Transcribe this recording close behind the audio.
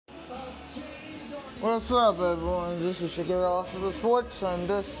What's up, everyone? This is Shakir Awesome Sports, and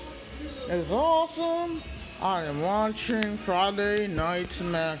this is awesome. I am watching Friday Night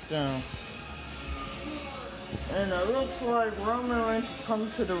SmackDown, and it looks like Roman Reigns is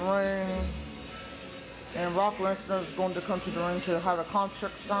coming to the ring, and Brock Lesnar is going to come to the ring to have a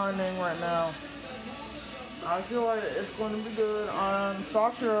contract signing right now. I feel like it's going to be good.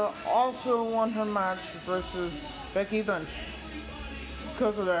 Sasha also won her match versus Becky Lynch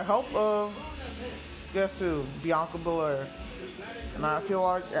because of the help of, guess who? Bianca Belair. And I feel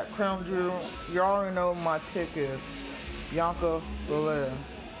like at Crown Jewel, you already know my pick is Bianca Belair.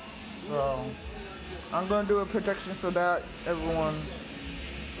 So, I'm going to do a prediction for that, everyone.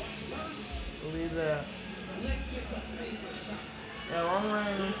 Believe that. Yeah, Roman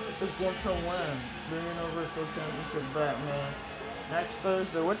Reigns is going to win the Universal Championship back, man. Next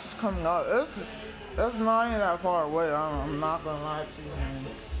Thursday, which is coming up. It's not even that far away. I'm not going to lie to you, man.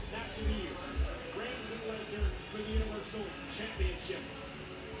 For the Universal Championship.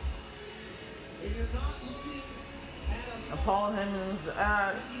 If you're not looking at And Paul Heyman's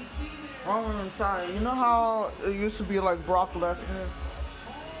at Roman's side. You know how it used to be like Brock Lesnar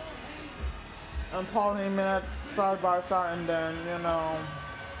and Paul Heyman at side by side, and then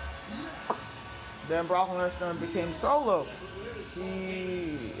then Brock Lesnar became solo.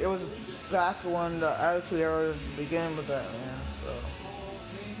 It was back when the Attitude Era began with that, man. So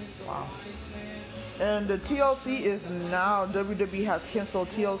wow. And the TLC is now, WWE has canceled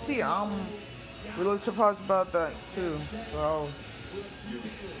TLC. I'm really surprised about that too. So,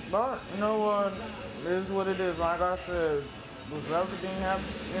 but you know what? It is what it is. Like I said, with everything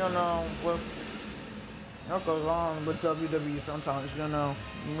happening, what goes on with WWE sometimes, you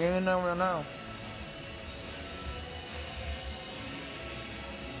never know.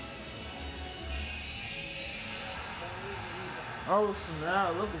 Oh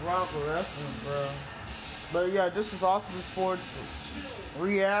snap, look at Brock Lesnar, bro. But yeah, this is Awesome Sports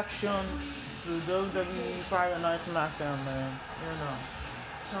reaction to WWE Friday Night SmackDown, man.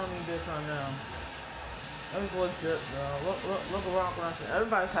 Tell me this right now. It's legit, bro. Look at Brock Lesnar.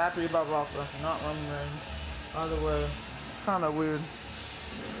 Everybody's happy about Brock Lesnar, not Roman Reigns. Either way, it's kind of weird.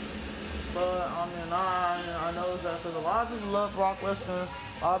 But I know that because a lot of people love Brock Lesnar,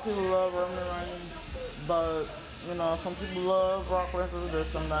 a lot of people love Roman Reigns, but some people love Brock Lesnar, there's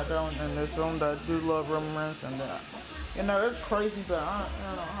some that don't, and there's some that do love Roman Reigns, and it's crazy, but I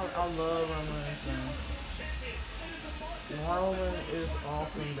love Roman Reigns, man. Roman is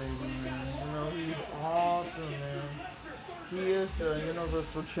awesome, baby, man. He's awesome, man. He is the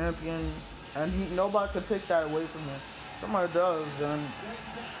Universal Champion, and nobody could take that away from him. Somebody does, then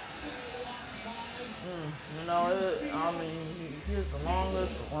he is the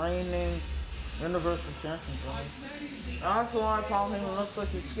longest reigning Universal Champion, bro. That's why Paul Heyman looks like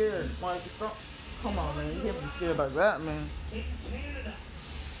he's scared. Like, come on, man. You can't be scared like that, man. in Canada,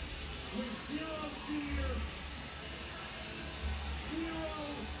 with zero fear, zero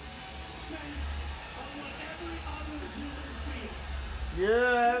sense of what every other human feels.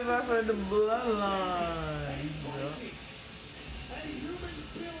 Yeah, that's like the bloodline. A human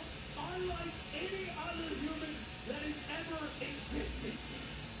built unlike any other human that has ever existed.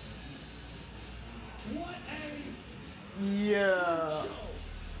 What a Yeah.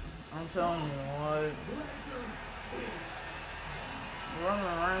 I'm telling you, like,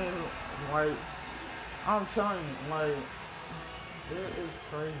 Roman Reigns, like, I'm telling you, like, it is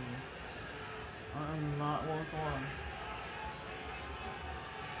crazy. I'm not going to lie.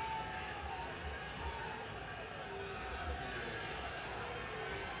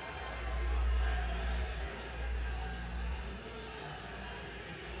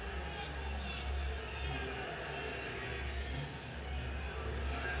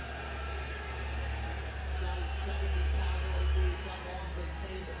 size 70 cowboy boots up on the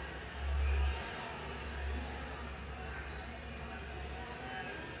table.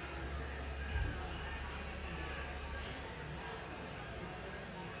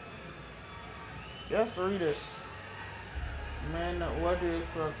 You have to read it. Man, what is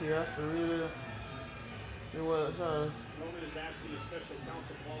fuck? You have to read it. See what it says. Roman is asking his special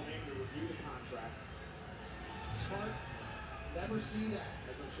counsel Paul Heyman to review the contract. Smart. Never see that.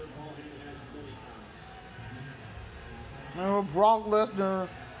 As I'm sure Paul Heyman has many times. And Brock Lesnar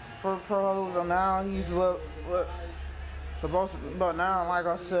proposed, and now he's what supposed to be. But now, like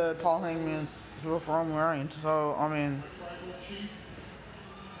I said, Paul Heyman is with Roman Reigns. So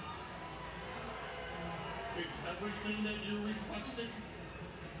It's everything that you requested.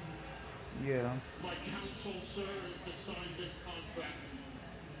 yeah. My counsel, sir, is to sign this contract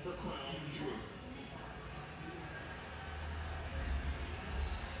for Crown Jewel.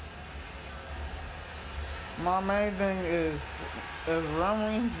 My main thing is if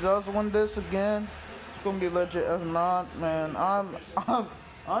Roman Reigns does win this again, it's gonna be legit. If not, man, I'm just not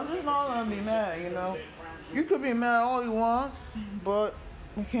gonna be mad. You know, you could be mad all you want, but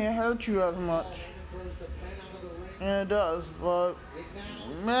it can't hurt you as much. And it does, but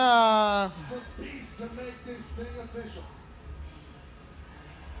man, To make this thing official.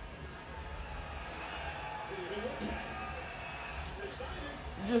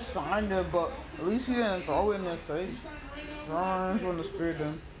 you just signed it, but at least he didn't throw it in his face. Roman Reigns wouldn't have speared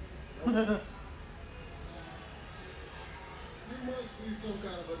him. You must be some kind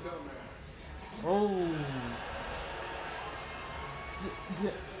of a dumbass. Oh. A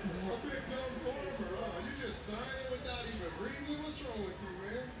big dumb farmer, huh? You just signed it without even reading it. What's wrong with you,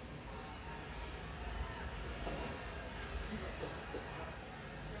 man?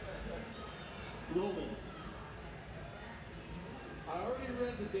 Roman, I already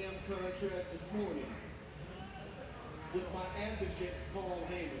read the damn contract this morning with my advocate, Paul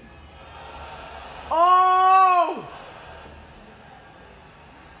Heyman. Oh!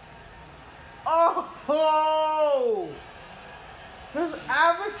 Oh! His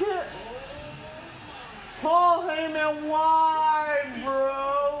advocate, Paul Heyman, why, bro?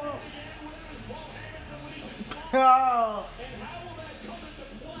 Oh. And how will that come into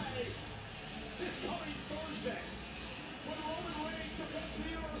play this coming Thursday when Roman Reigns defends the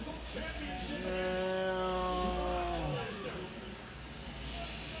Universal Championship against Lesnar?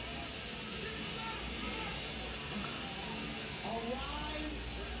 Arise,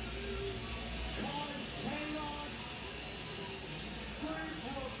 cause chaos, sleep,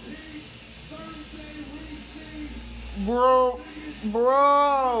 repeat, Thursday we see Bro.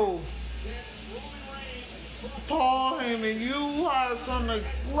 that Roman Reigns Paul Heyman, you have something to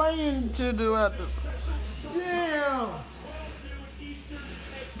explain to do at this. Damn.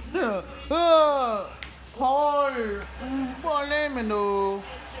 Yeah. Paul Heyman, though.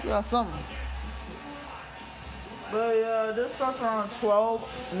 You got something. But yeah, this starts around 12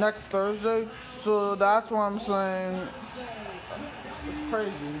 next Thursday. So that's what I'm saying. It's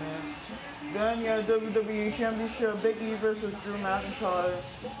crazy, man. Then you have WWE Championship, Big E versus Drew McIntyre.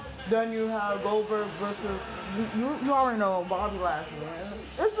 Then you have Goldberg versus, you already know, Bobby Lashley, man.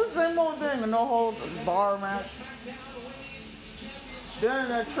 It's the same old thing, a no-holds bar match.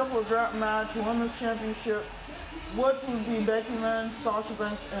 Then a triple threat match, Women's Championship, which would be Becky Lynch, Sasha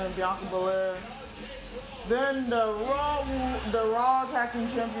Banks, and Bianca Belair. Then the Raw Tag Team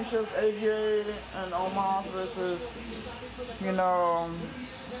Championships, AJ and Omos versus, you know,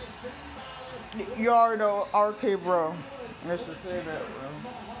 you already know, RK Bro. Let's just say that, bro.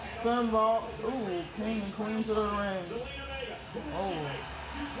 Pinball, ooh, King and Queen to the ring. Oh.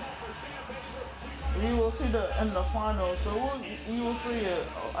 We will see the in the finals, so we will see it.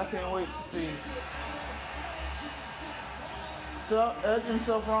 Oh, I can't wait to see. So Edge and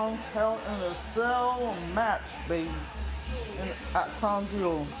Seth Rollins held in a cell match, baby, at Crown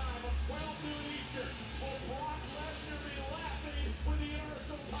Jewel.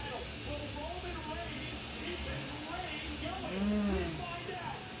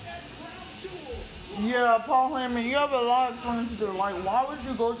 Yeah, Paul Heyman, you have a lot of fun to do. Like, why would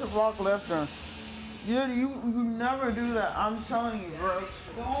you go to Brock Lesnar? You never do that. I'm telling you, bro.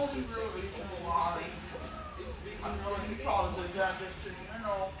 The only real reason why I know he probably did that just to, you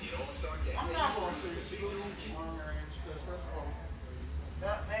know, I'm not going to say Roman Reigns because first of all,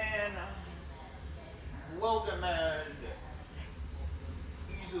 that man will get mad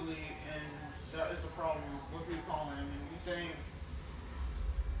easily, and that is a problem with you calling him. And you think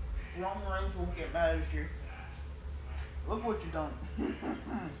Roman Reigns won't get mad at you? Look what you've done.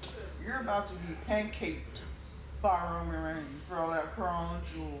 You're about to be pancaked by Roman Reigns for all that crown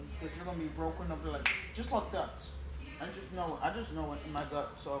jewel, because you're gonna be broken up like just like that. I just know it. I just know it in my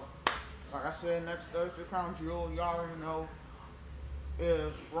gut. So, like I said, next Thursday, crown jewel. Y'all already know.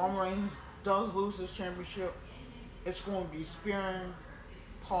 If Roman Reigns does lose his championship, it's going to be spearing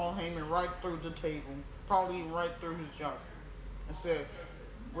Paul Heyman right through the table, probably even right through his jaw, and said,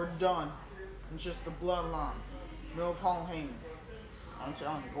 "We're done. It's just the bloodline. No Paul Heyman." I'm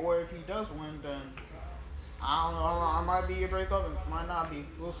telling you, boy, if he does win, then I don't know. I might be a breakup, it might not be.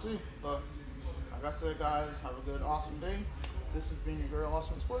 We'll see. But like I said, guys, have a good, awesome day. This has been your girl,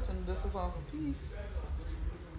 Awesome Sports, and this is Awesome. Peace.